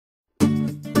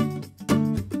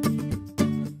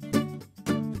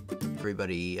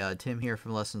everybody. Tim here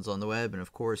from Lessons on the Web, and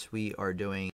of course we are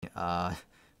doing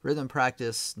rhythm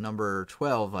practice number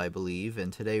 12, I believe,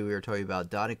 and today we are talking about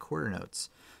dotted quarter notes.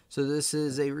 So this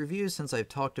is a review since I've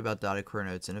talked about dotted quarter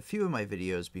notes in a few of my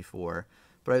videos before,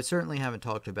 but I certainly haven't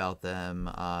talked about them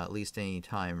at least any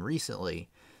time recently.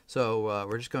 So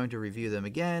we're just going to review them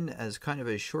again as kind of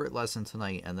a short lesson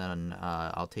tonight, and then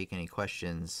I'll take any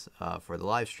questions for the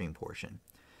live stream portion.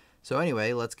 So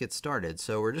anyway, let's get started.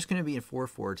 So we're just going to be in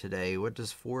 4/4 today. What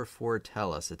does 4/4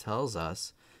 tell us? It tells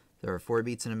us there are 4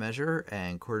 beats in a measure,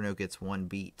 and quarter note gets 1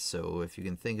 beat. So if you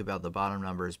can think about the bottom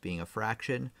numbers being a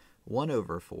fraction,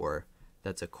 1/4,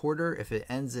 that's a quarter. If it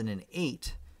ends in an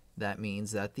 8, that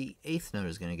means that the 8th note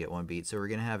is going to get 1 beat. So we're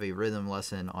going to have a rhythm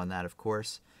lesson on that, of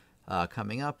course,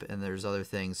 coming up, and there's other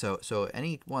things. So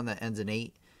any one that ends in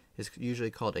 8 is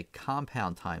usually called a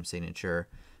compound time signature.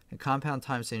 A compound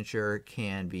time signature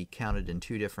can be counted in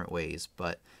 2 different ways,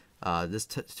 but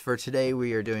for today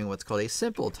we are doing what's called a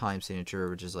simple time signature,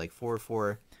 which is like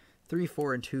 4/4,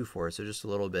 3/4, and 2/4. So just a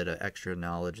little bit of extra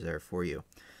knowledge there for you.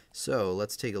 So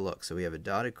let's take a look. So we have a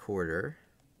dotted quarter,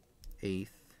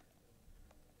 8th,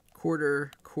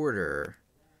 quarter, quarter,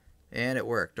 and it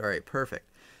worked. All right,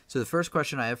 perfect. So the first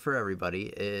question I have for everybody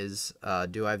is,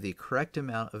 do I have the correct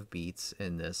amount of beats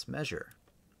in this measure?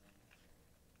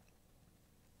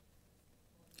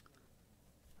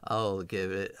 I'll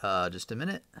give it just a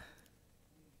minute.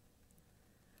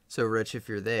 So Rich, if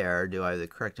you're there, do I have the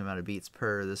correct amount of beats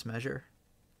per this measure?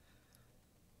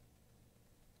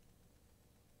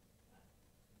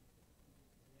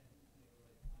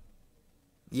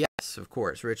 Yes, of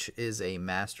course. Rich is a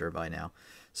master by now.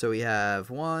 So we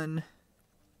have 1,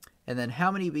 and then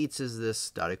how many beats is this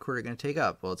dotted quarter going to take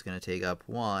up? Well, it's going to take up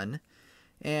 1.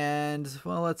 And,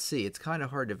 well, let's see. It's kind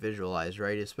of hard to visualize,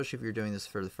 right? Especially if you're doing this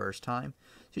for the first time.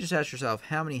 So you just ask yourself,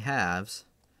 how many halves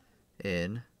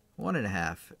in 1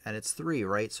 1/2? And it's 3,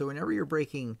 right? So whenever you're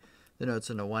breaking the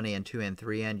notes into 1 and 2 and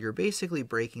 3 and, you're basically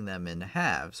breaking them into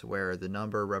halves, where the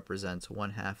number represents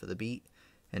 1/2 of the beat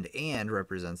and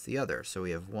represents the other. So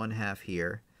we have 1/2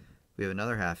 here. We have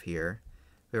another half here.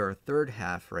 We have our third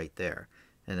half right there.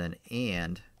 And then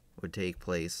and would take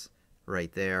place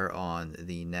right there on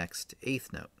the next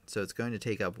 8th note. So it's going to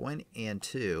take up 1 and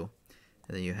 2,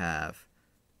 and then you have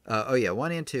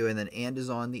 1 and 2, and then and is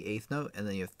on the 8th note, and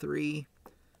then you have 3,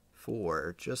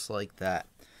 4, just like that.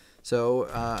 So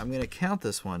I'm going to count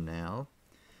this one now.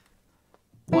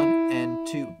 1 and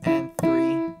 2 and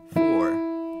 3,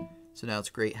 4. So now it's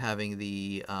great having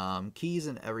the keys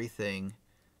and everything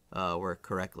work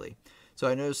correctly. So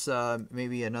I notice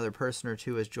maybe another person or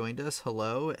two has joined us.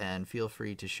 Hello, and feel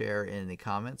free to share in the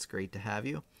comments. Great to have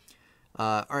you.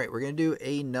 All right, we're going to do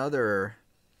another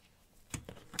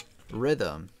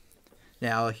rhythm.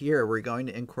 Now here we're going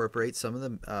to incorporate some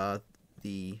of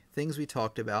the things we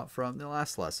talked about from the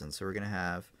last lesson. So we're going to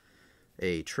have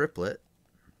a triplet.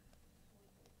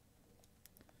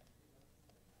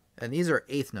 And these are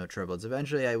 8th note triplets.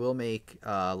 Eventually I will make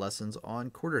lessons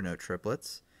on quarter note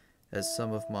triplets, as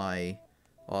some of my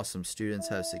awesome students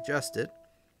have suggested.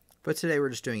 But today we're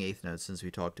just doing 8th notes since we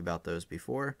talked about those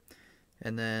before.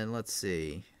 And then let's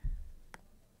see.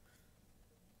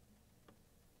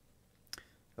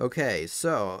 Okay,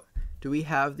 so do we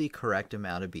have the correct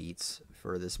amount of beats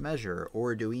for this measure,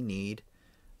 or do we need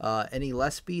any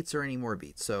less beats or any more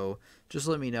beats? So just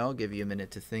let me know. I'll give you a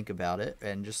minute to think about it,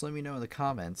 and just let me know in the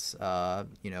comments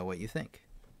what you think.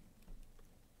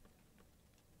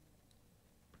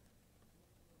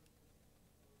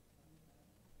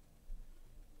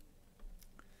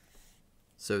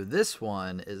 So this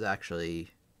one is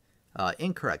actually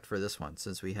incorrect for this one,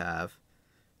 since we have,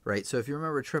 right? So if you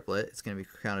remember triplet, it's going to be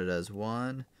counted as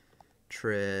 1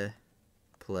 triplet,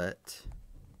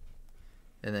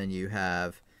 and then you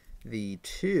have the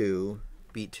 2,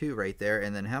 beat 2 right there,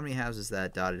 and then how many halves is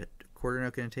that dotted quarter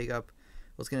note going to take up?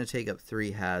 Well, it's going to take up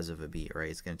 3 halves of a beat, right?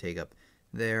 It's going to take up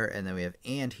there, and then we have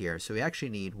and here, so we actually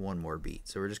need 1 more beat.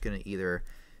 So we're just going to either,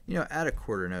 add a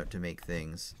quarter note to make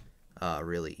things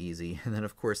really easy, and then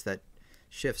of course that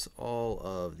shifts all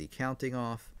of the counting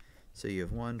off. So you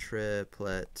have 1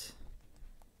 triplet,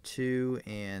 2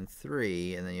 and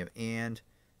 3, and then you have and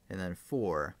then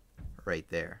 4 right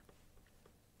there.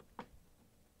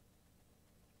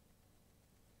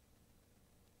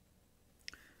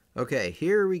 Okay,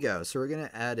 here we go. So we're going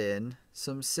to add in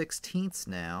some 16ths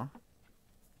now.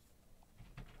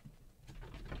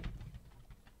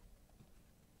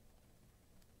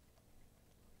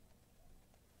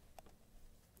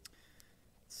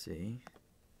 See,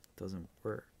 it doesn't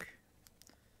work.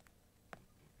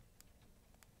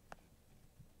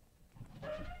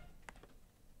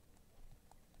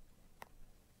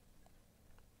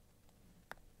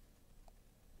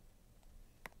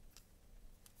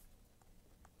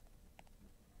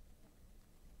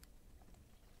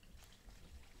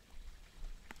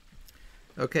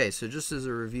 Okay, so just as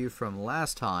a review from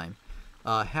last time,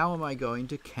 how am I going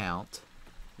to count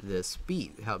this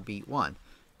beat? How beat 1?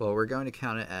 Well, we're going to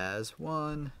count it as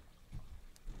 1,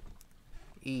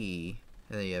 E,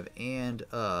 and then you have and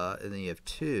then you have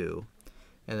 2,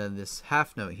 and then this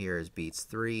half note here is beats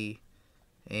 3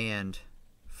 and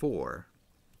 4.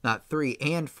 Not 3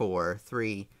 and 4,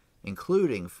 3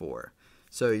 including 4.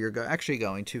 So you're actually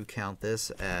going to count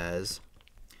this as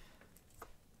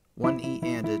 1 E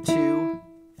and a 2,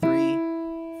 3,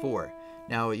 4.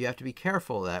 Now you have to be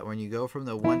careful that when you go from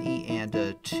the 1 E and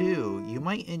a 2, you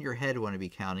might in your head want to be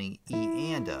counting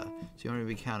E and a. So you want to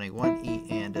be counting 1 E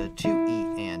and a, 2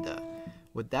 E and a.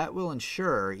 What that will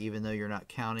ensure, even though you're not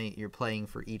counting, you're playing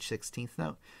for each 16th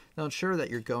note, they'll ensure that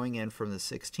you're going in from the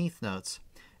 16th notes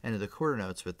and to the quarter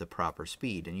notes with the proper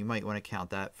speed. And you might want to count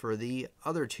that for the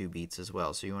other 2 beats as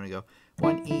well. So you want to go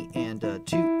 1 E and a,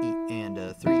 2 E and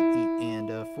a, 3 E and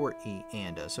a, 4 E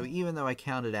and a. So even though I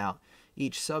counted out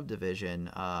each subdivision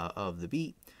of the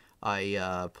beat,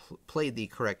 I played the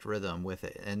correct rhythm with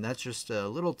it. And that's just a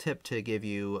little tip to give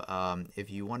you if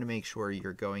you want to make sure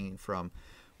you're going from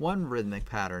one rhythmic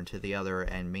pattern to the other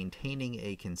and maintaining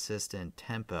a consistent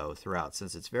tempo throughout,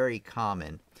 since it's very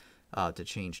common to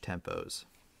change tempos.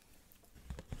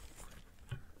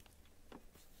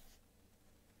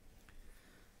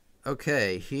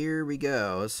 Okay, here we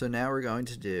go. So now we're going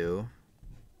to do,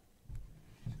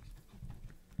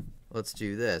 let's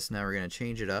do this. Now we're going to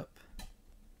change it up.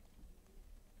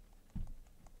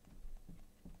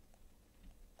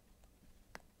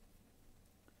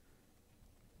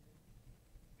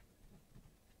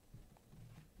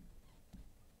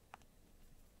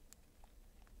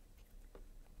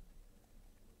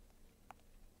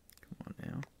 Come on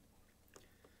now.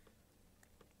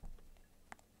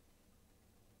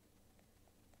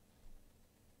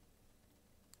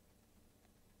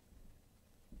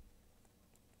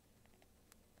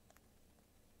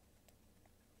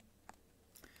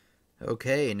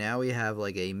 Okay, now we have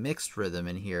like a mixed rhythm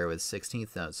in here with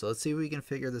 16th notes. So let's see if we can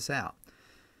figure this out.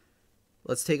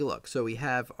 Let's take a look. So we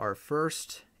have our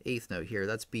first 8th note here.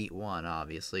 That's beat 1,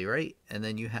 obviously, right? And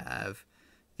then you have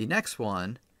the next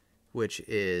one, which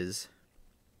is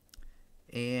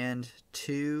and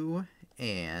 2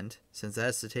 and, since that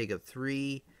has to take up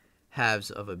 3 halves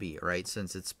of a beat, right?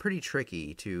 Since it's pretty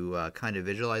tricky to kind of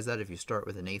visualize that if you start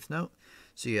with an 8th note.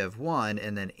 So you have 1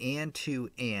 and then and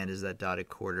 2 and is that dotted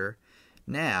quarter.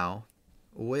 Now,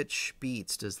 which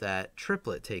beats does that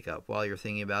triplet take up? While you're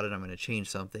thinking about it, I'm going to change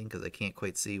something because I can't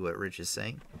quite see what Rich is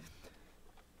saying.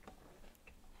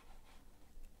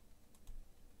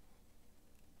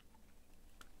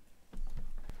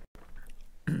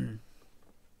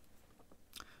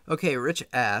 Okay, Rich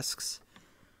asks,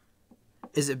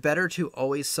 is it better to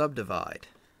always subdivide?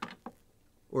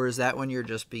 Or is that when you're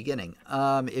just beginning?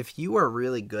 If you are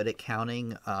really good at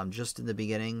counting just in the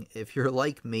beginning, if you're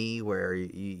like me where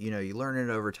you learn it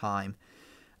over time,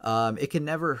 it can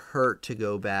never hurt to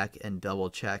go back and double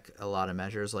check a lot of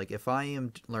measures. Like if I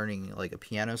am learning like a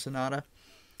piano sonata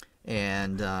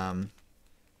and I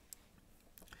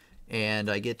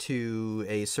get to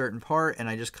a certain part and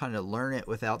I just kind of learn it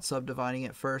without subdividing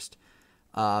it first,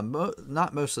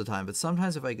 not most of the time, but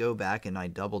sometimes if I go back and I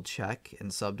double check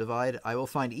and subdivide, I will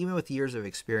find even with years of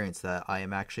experience that I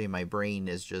am actually, my brain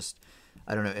is just,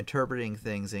 I don't know, interpreting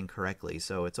things incorrectly.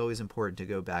 So it's always important to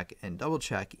go back and double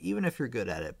check, even if you're good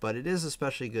at it. But it is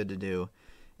especially good to do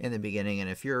in the beginning. And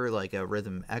if you're like a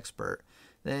rhythm expert,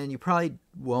 then you probably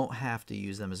won't have to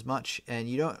use them as much. And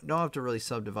you don't have to really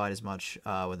subdivide as much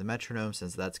with the metronome,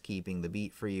 since that's keeping the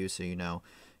beat for you, so you know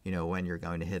when you're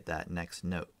going to hit that next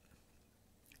note.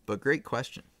 But great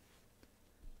question.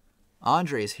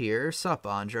 Andre's here. Sup,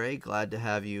 Andre? Glad to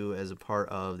have you as a part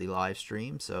of the live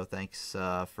stream. So thanks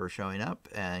for showing up,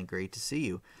 and great to see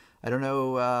you. I don't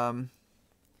know.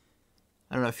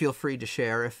 Feel free to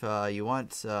share if you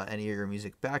want any of your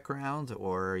music background,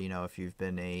 or if you've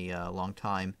been a long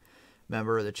time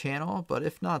member of the channel. But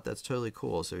if not, that's totally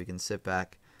cool. So we can sit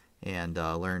back and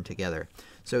learn together.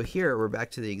 So here we're back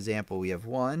to the example. We have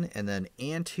 1 and then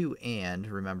and 2 and.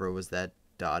 Remember, was that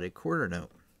dotted quarter note.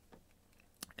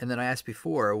 And then I asked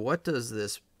before, what does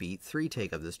this beat 3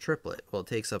 take up, this triplet? Well, it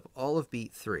takes up all of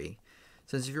beat 3.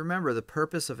 Since if you remember, the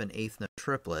purpose of an 8th note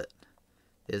triplet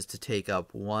is to take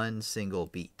up one single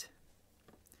beat.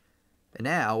 And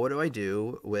now, what do I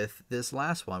do with this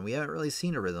last one? We haven't really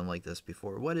seen a rhythm like this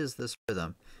before. What is this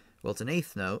rhythm? Well, it's an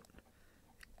 8th note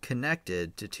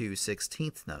connected to 2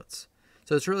 16th notes.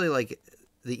 So it's really like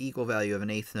the equal value of an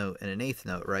 8th note and an 8th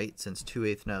note, right? Since 2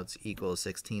 8th notes equal a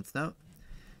 16th note.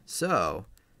 So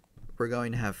we're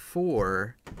going to have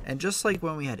 4, and just like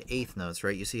when we had eighth notes,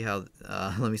 right? You see how,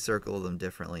 let me circle them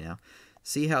differently now.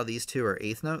 See how these two are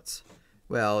eighth notes?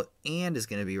 Well, and is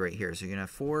going to be right here. So you're going to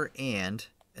have 4 and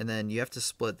then you have to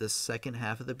split this second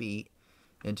half of the beat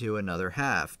into another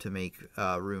half to make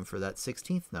room for that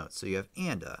 16th note. So you have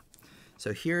and a.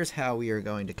 So here's how we are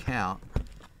going to count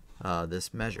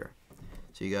this measure.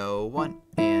 So you go 1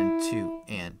 and 2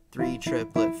 and 3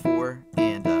 triplet 4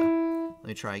 and a. Let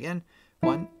me try again.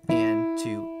 1 and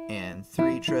 2 and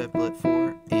 3 triplet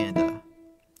 4 and a.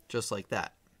 Just like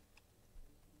that.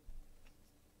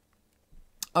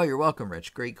 Oh, you're welcome,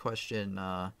 Rich. Great question,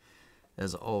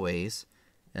 as always.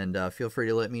 And feel free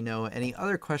to let me know any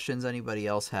other questions anybody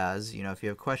else has. You know, if you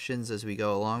have questions as we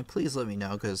go along, please let me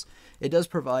know, because it does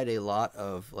provide a lot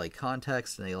of like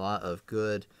context and a lot of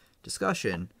good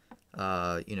discussion.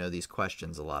 You know, these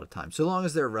questions a lot of times, so long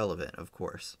as they're relevant, of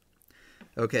course.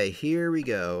 Okay, here we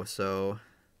go. So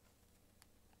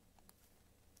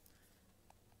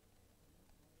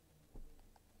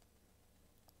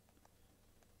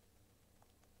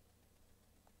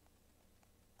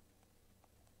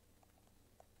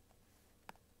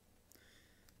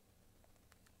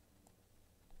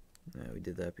we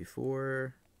did that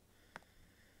before.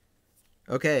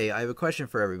 Okay, I have a question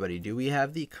for everybody. Do we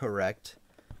have the correct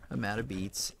amount of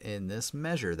beats in this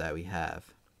measure that we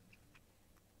have?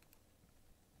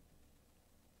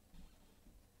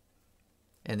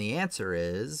 And the answer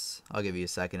is, I'll give you a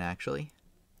second actually.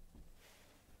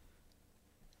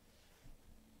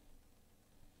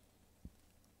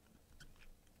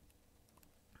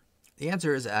 The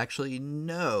answer is actually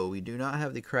no, we do not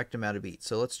have the correct amount of beats.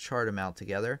 So let's chart them out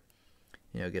together.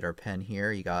 You know, get our pen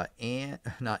here. You got and,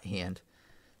 not and.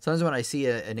 Sometimes when I see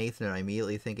an eighth note, I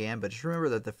immediately think and, but just remember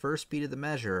that the first beat of the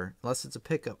measure, unless it's a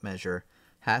pickup measure,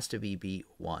 has to be beat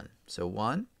 1. So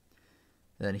 1.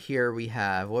 Then here we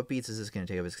have, what beats is this going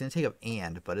to take up? It's going to take up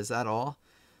and, but is that all?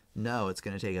 No, it's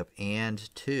going to take up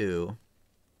and 2.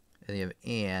 And you have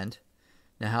and.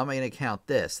 Now how am I going to count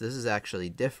this? This is actually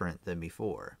different than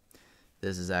before.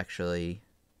 This is actually,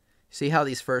 see how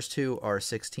these first two are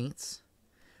 16ths?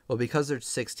 Well, because they're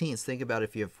 16ths, think about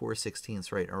if you have 4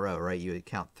 16ths right in a row, right? You would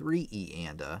count 3E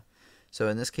and a. So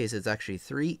in this case, it's actually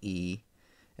 3E.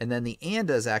 And then the and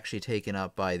is actually taken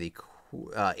up by the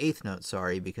eighth note,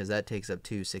 sorry, because that takes up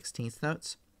 2 16th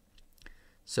notes.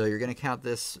 So you're going to count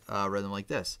this rhythm like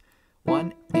this.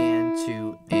 1 and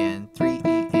 2 and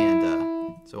 3E and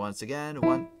a. So once again,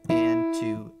 1 and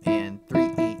 2 and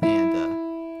 3E and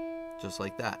a. Just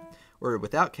like that. Or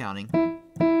without counting.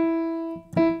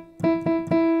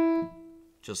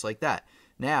 Just like that.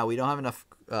 Now we don't have enough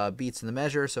beats in the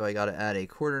measure, so I got to add a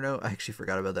quarter note. I actually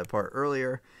forgot about that part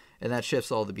earlier, and that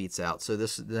shifts all the beats out. So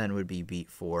this then would be beat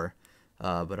 4,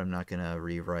 but I'm not going to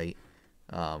rewrite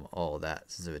all of that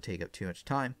since it would take up too much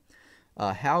time.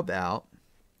 How about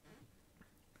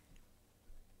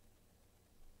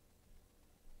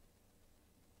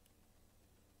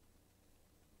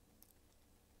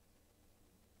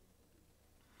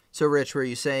so, Rich, were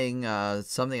you saying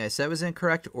something I said was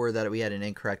incorrect, or that we had an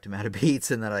incorrect amount of beats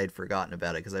and that I had forgotten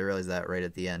about it? Because I realized that right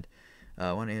at the end.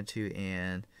 1 and 2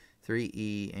 and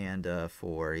 3E and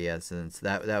 4. Yes, and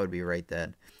that would be right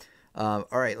then. All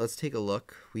right, let's take a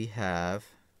look. We have,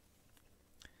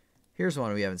 here's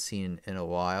one we haven't seen in a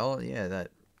while. Yeah,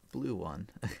 that blue one.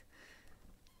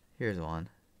 Here's one.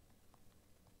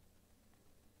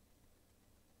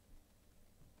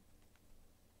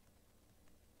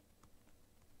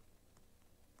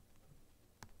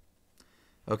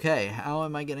 Okay, how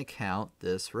am I going to count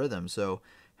this rhythm? So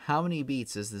how many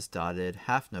beats is this dotted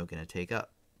half note going to take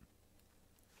up?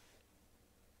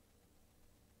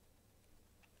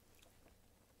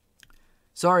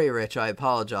 Sorry, Rich, I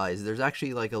apologize. There's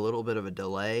actually like a little bit of a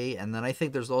delay, and then I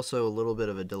think there's also a little bit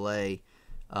of a delay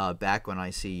back when I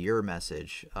see your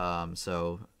message.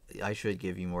 So I should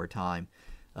give you more time,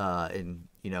 in,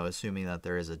 you know, assuming that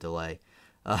there is a delay.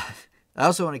 I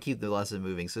also want to keep the lesson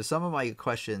moving. So some of my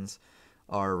questions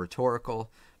are rhetorical,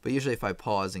 but usually if I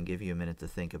pause and give you a minute to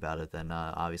think about it, then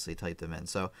obviously type them in.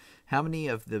 So how many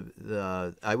of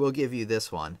the I will give you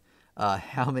this one.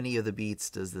 How many of the beats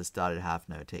does this dotted half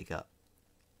note take up?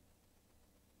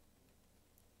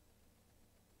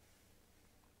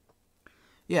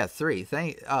 Yeah, 3.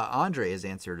 Andre has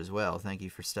answered as well. Thank you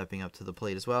for stepping up to the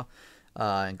plate as well.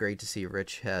 And great to see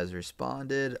Rich has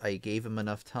responded. I gave him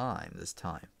enough time this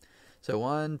time. So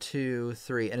 1, 2,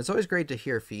 3. And it's always great to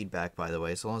hear feedback, by the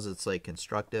way, as long as it's like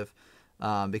constructive.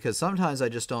 Because sometimes I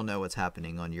just don't know what's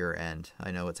happening on your end.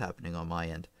 I know what's happening on my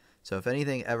end. So if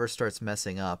anything ever starts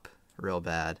messing up real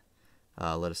bad,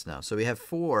 let us know. So we have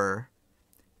 4,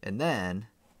 and then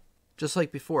just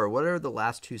like before, what are the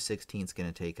last two sixteenths going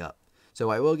to take up? So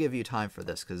I will give you time for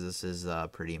this because this is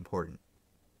pretty important.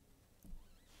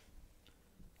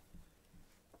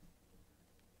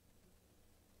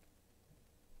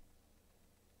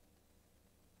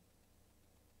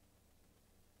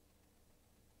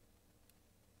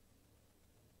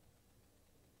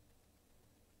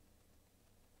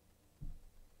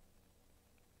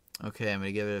 Okay, I'm going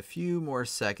to give it a few more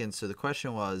seconds. So the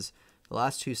question was, the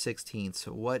last two sixteenths,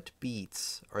 what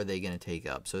beats are they going to take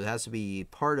up? So it has to be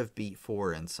part of beat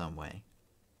 4 in some way.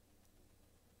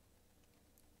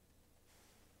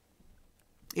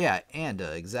 Yeah, and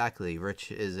exactly. Rich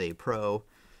is a pro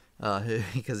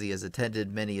because he has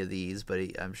attended many of these, but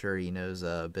I'm sure he knows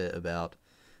a bit about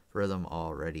rhythm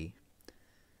already.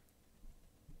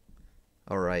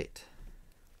 All right.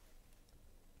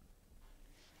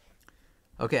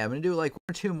 Okay, I'm going to do like one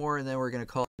or two more, and then we're going to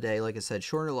call it a day. Like I said,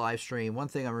 shorter live stream. One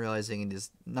thing I'm realizing is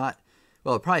not...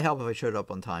 Well, it'd probably help if I showed up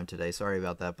on time today. Sorry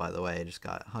about that, by the way. I just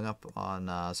got hung up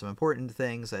on some important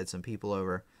things. I had some people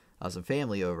over, some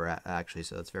family over, actually,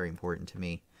 so that's very important to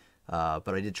me. But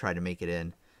I did try to make it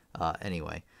in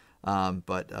anyway.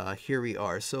 But here we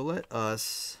are. So let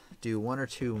us do one or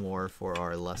two more for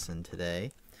our lesson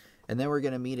today. And then we're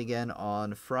going to meet again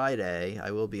on Friday. I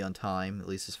will be on time, at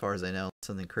least as far as I know.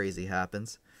 Something crazy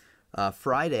happens.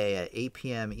 Friday at 8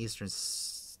 p.m. Eastern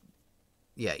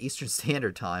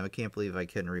Standard Time. I can't believe I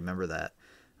couldn't remember that.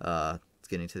 It's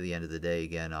getting to the end of the day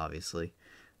again, obviously.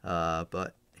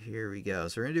 But here we go.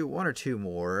 So we're going to do one or two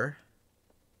more.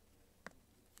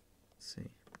 Let's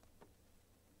see.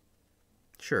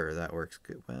 Sure, that works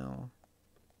good. Well...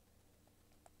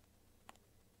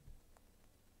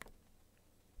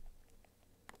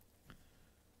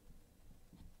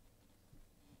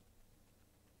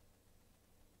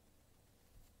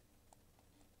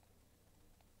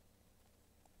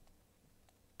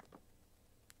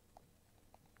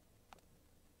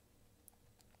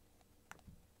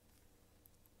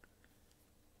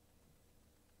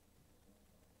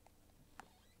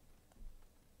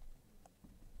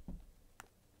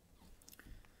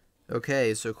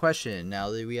 Okay, so question,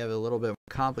 now that we have a little bit more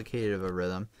complicated of a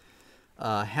rhythm,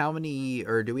 how many,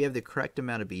 or do we have the correct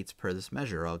amount of beats per this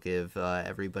measure? I'll give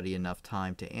everybody enough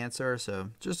time to answer, so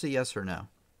just a yes or no.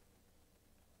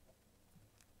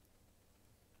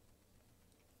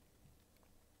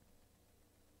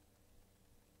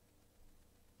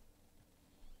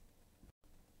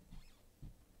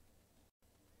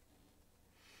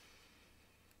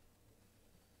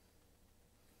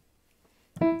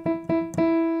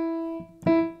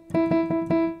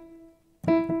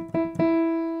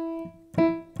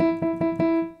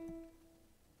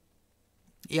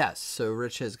 Yes, so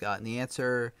Rich has gotten the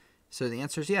answer. So the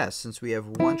answer is yes, since we have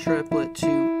 1 triplet,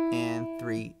 2 and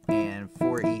 3 and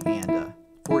 4 E and A.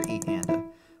 4 E and A.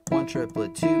 1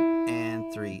 triplet, 2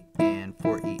 and 3 and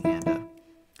 4 E and A.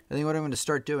 I think what I'm going to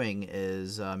start doing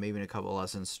is maybe in a couple of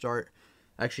lessons I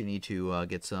actually need to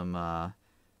get some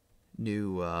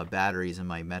new batteries in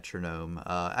my metronome.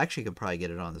 Actually, I could probably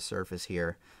get it on the surface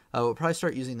here. We'll probably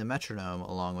start using the metronome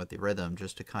along with the rhythm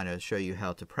just to kind of show you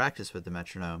how to practice with the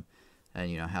metronome. And,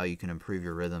 you know, how you can improve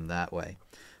your rhythm that way.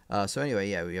 So anyway,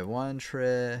 yeah, we have 1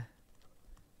 triplet,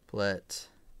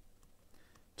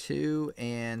 2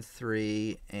 and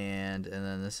 3, and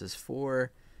then this is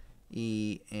 4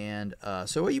 E and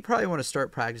so what you probably want to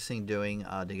start practicing doing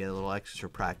to get a little extra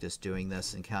practice doing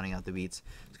this and counting out the beats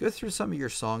is go through some of your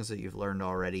songs that you've learned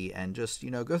already and just,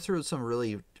 you know, go through some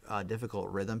really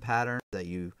difficult rhythm patterns that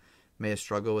you may have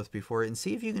struggled with before and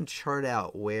see if you can chart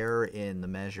out where in the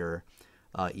measure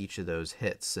each of those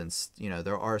hits, since, you know,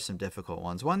 there are some difficult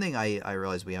ones. One thing I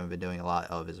realize we haven't been doing a lot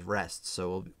of is rests, so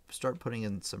we'll start putting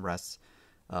in some rests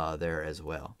there as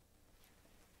well.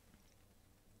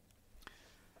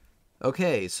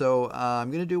 Okay, so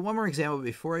I'm going to do one more example.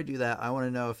 Before I do that, I want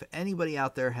to know if anybody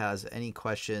out there has any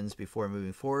questions before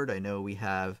moving forward. I know we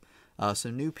have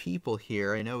some new people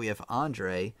here. I know we have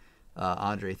Andre.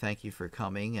 Andre, thank you for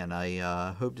coming, and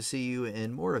I hope to see you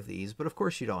in more of these, but of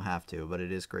course you don't have to, but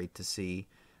it is great to see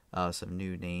some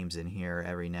new names in here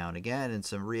every now and again, and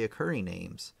some reoccurring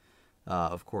names,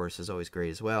 of course, is always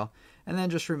great as well. And then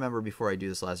just remember, before I do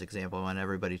this last example, I want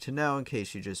everybody to know, in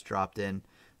case you just dropped in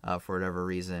for whatever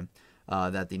reason,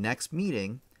 that the next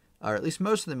meeting, or at least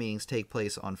most of the meetings, take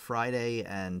place on Friday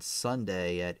and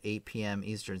Sunday at 8 p.m.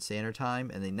 Eastern Standard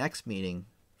Time, and the next meeting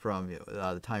from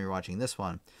the time you're watching this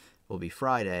one will be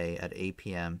Friday at 8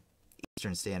 p.m.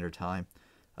 Eastern Standard Time.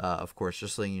 Of course,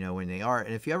 just letting you know when they are.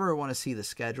 And if you ever want to see the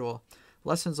schedule,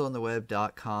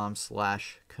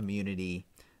 lessonsontheweb.com/community.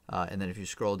 And then if you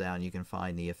scroll down, you can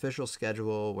find the official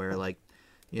schedule where, like,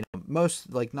 you know,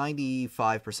 most, like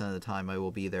 95% of the time I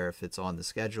will be there if it's on the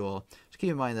schedule. Just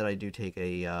keep in mind that I do take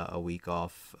a week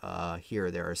off here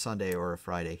or there, a Sunday or a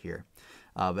Friday here.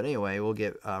 But anyway, we'll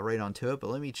get right onto it. But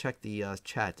let me check the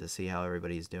chat to see how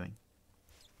everybody's doing.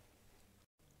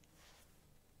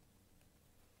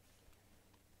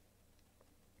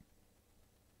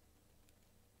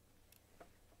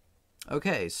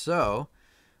 Okay, so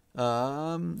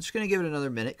just going to give it another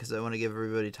minute because I want to give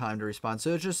everybody time to respond.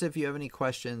 So just if you have any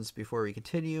questions before we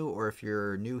continue, or if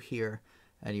you're new here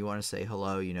and you want to say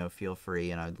hello, you know, feel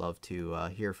free, and I'd love to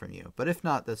hear from you. But if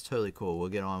not, that's totally cool. We'll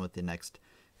get on with the next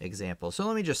example. So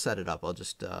let me just set it up. I'll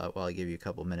just, while I give you a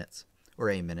couple minutes, or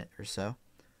a minute or so.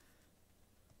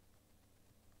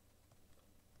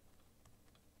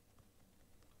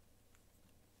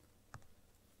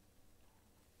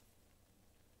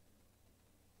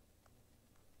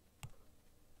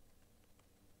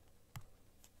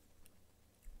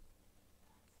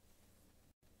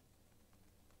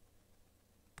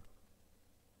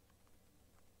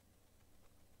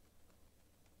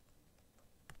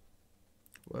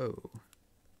 Whoa.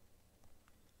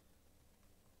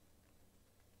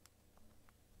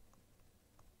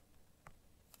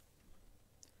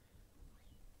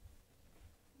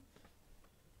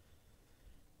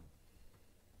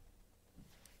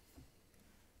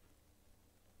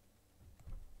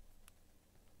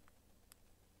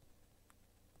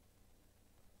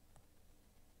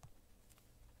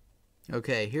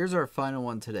 Okay, here's our final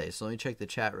one today. So let me check the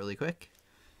chat really quick.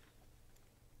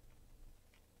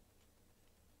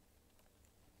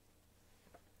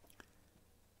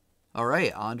 All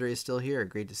right, Andre is still here.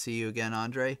 Great to see you again,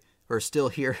 Andre. Or still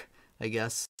here, I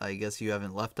guess. I guess you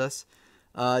haven't left us.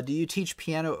 Do you teach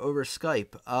piano over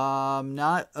Skype?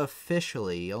 Not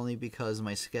officially, only because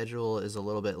my schedule is a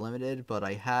little bit limited, but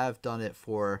I have done it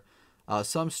for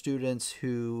some students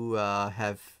who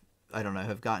have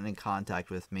gotten in contact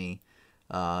with me,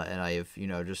 and I have,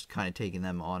 just kind of taken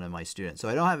them on as my students. So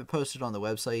I don't have it posted on the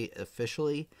website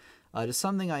officially. It is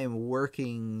something I am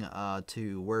working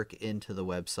to work into the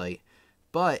website.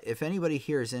 But if anybody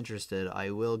here is interested,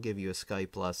 I will give you a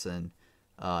Skype lesson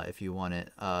if you want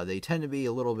it. They tend to be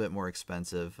a little bit more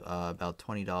expensive, about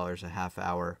 $20 a half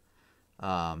hour,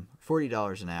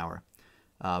 $40 an hour,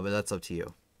 but that's up to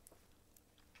you.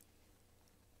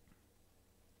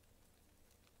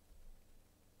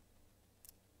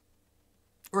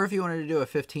 Or if you wanted to do a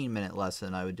 15-minute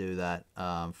lesson, I would do that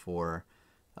for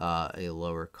a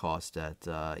lower cost at,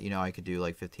 I could do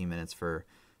like 15 minutes for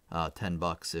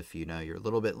 $10 if, you're a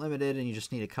little bit limited and you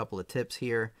just need a couple of tips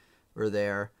here or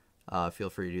there. Feel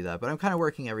free to do that. But I'm kind of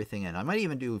working everything in. I might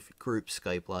even do group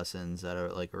Skype lessons that are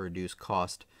like a reduced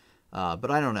cost. But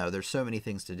I don't know. There's so many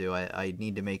things to do. I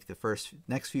need to make the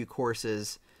next few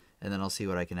courses, and then I'll see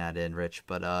what I can add in, Rich.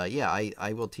 But yeah,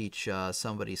 I will teach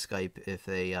somebody Skype if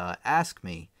they ask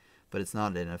me, but it's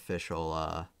not an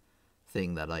official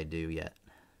thing that I do yet.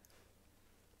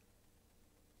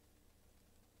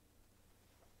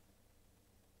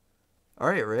 All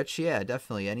right, Rich. Yeah,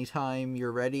 definitely. Anytime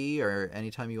you're ready or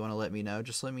anytime you want to let me know,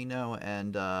 just let me know,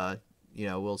 and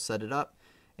we'll set it up.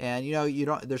 And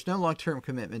there's no long-term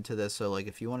commitment to this. So like,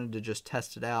 if you wanted to just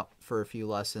test it out for a few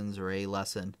lessons or a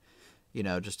lesson,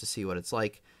 just to see what it's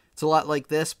like. It's a lot like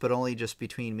this, but only just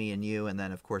between me and you. And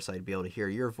then of course I'd be able to hear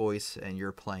your voice and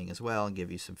your playing as well and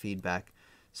give you some feedback.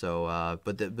 So,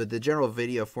 but the general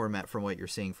video format from what you're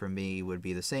seeing from me would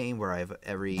be the same, where I have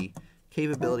every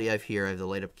capability I have here. I have the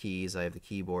light up keys, I have the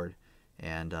keyboard,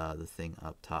 and the thing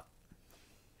up top.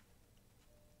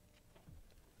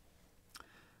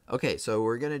 Okay, so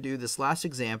we're going to do this last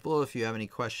example. If you have any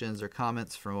questions or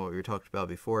comments from what we were talking about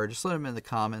before, just let them in the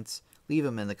comments. Leave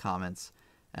them in the comments,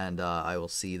 and I will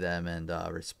see them and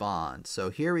respond. So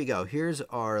here we go. Here's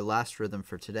our last rhythm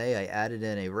for today. I added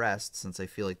in a rest since I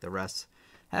feel like the rests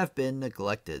have been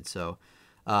neglected. So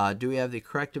do we have the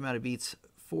correct amount of beats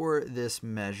for this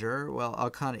measure? Well, I'll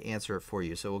kind of answer it for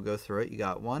you. So we'll go through it. You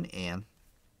got one and.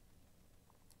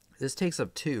 This takes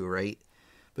up two, right?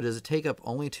 But does it take up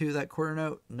only two, that quarter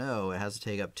note? No, it has to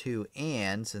take up two.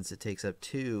 And since it takes up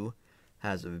two,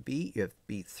 has a beat. You have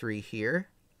beat 3 here.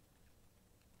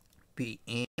 Beat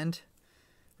and,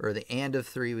 or the and of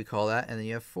 3 we call that. And then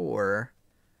you have 4.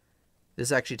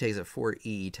 This actually takes up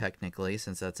 4E technically,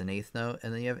 since that's an 8th note.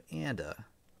 And then you have and-a,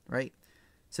 right?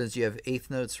 Since you have 8th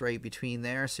notes right between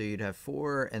there, so you'd have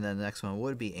 4, and then the next one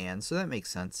would be and. So that makes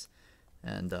sense.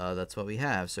 And that's what we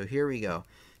have. So here we go.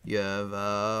 You have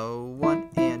 1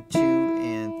 and 2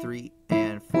 and 3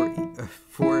 and 4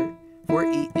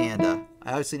 E and I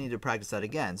obviously need to practice that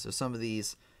again. So some of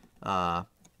these,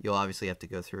 you'll obviously have to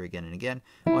go through again and again.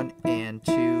 1 and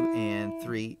 2 and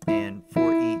 3 and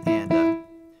 4 E and A.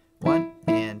 1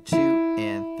 and 2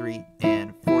 and 3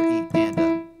 and 4 E and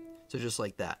A. So just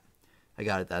like that. I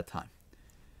got it that time.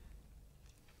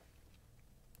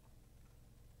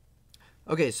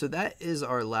 Okay, so that is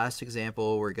our last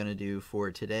example we're going to do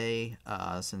for today,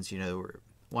 since, we're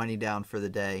winding down for the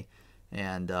day.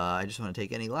 And I just want to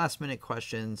take any last minute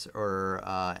questions or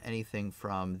anything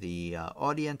from the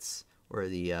audience or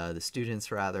the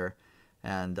students rather.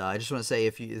 And I just want to say,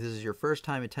 if this is your first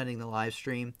time attending the live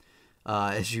stream,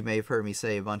 as you may have heard me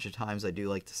say a bunch of times, I do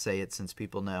like to say it since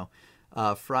people know.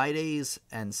 Fridays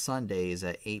and Sundays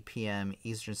at 8 p.m.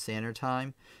 Eastern Standard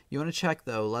Time. You want to check,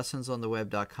 though,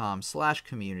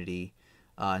 lessonsontheweb.com/community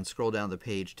and scroll down the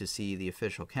page to see the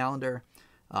official calendar,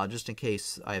 just in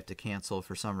case I have to cancel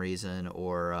for some reason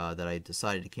or that I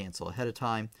decided to cancel ahead of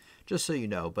time, just so you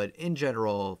know. But in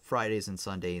general, Fridays and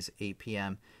Sundays, 8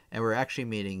 p.m. And we're actually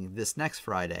meeting this next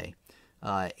Friday,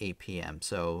 8 p.m.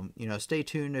 So, stay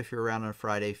tuned. If you're around on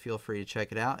Friday, feel free to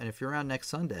check it out. And if you're around next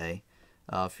Sunday,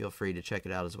 feel free to check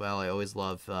it out as well. I always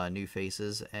love new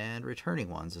faces and returning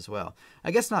ones as well.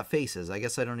 I guess not faces. I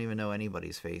guess I don't even know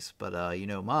anybody's face, but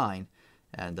mine.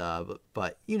 And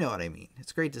but you know what I mean.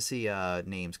 It's great to see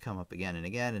names come up again and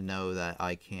again and know that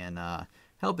I can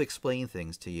help explain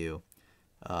things to you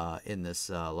in this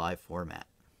live format.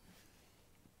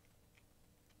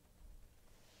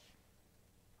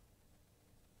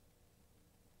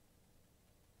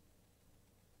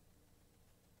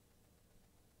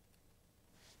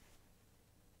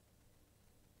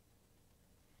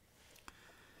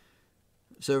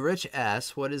 So Rich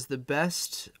asks, what is the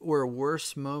best or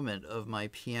worst moment of my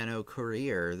piano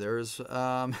career? There's,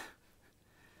 wow.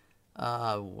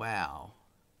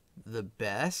 The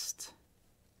best?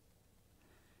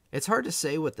 It's hard to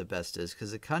say what the best is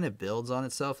because it kind of builds on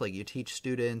itself. Like, you teach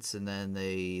students and then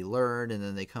they learn and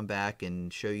then they come back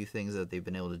and show you things that they've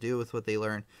been able to do with what they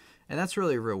learn. And that's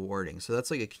really rewarding. So that's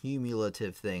like a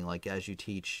cumulative thing. Like, as you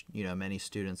teach, many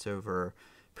students over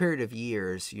period of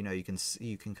years,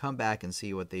 you can come back and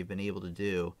see what they've been able to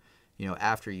do,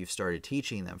 after you've started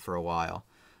teaching them for a while.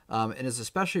 And it's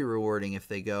especially rewarding if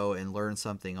they go and learn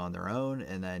something on their own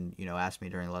and then, ask me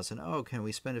during the lesson, oh, can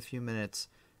we spend a few minutes,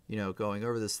 going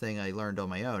over this thing I learned on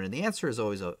my own? And the answer is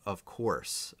always, of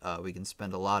course. We can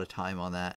spend a lot of time on that.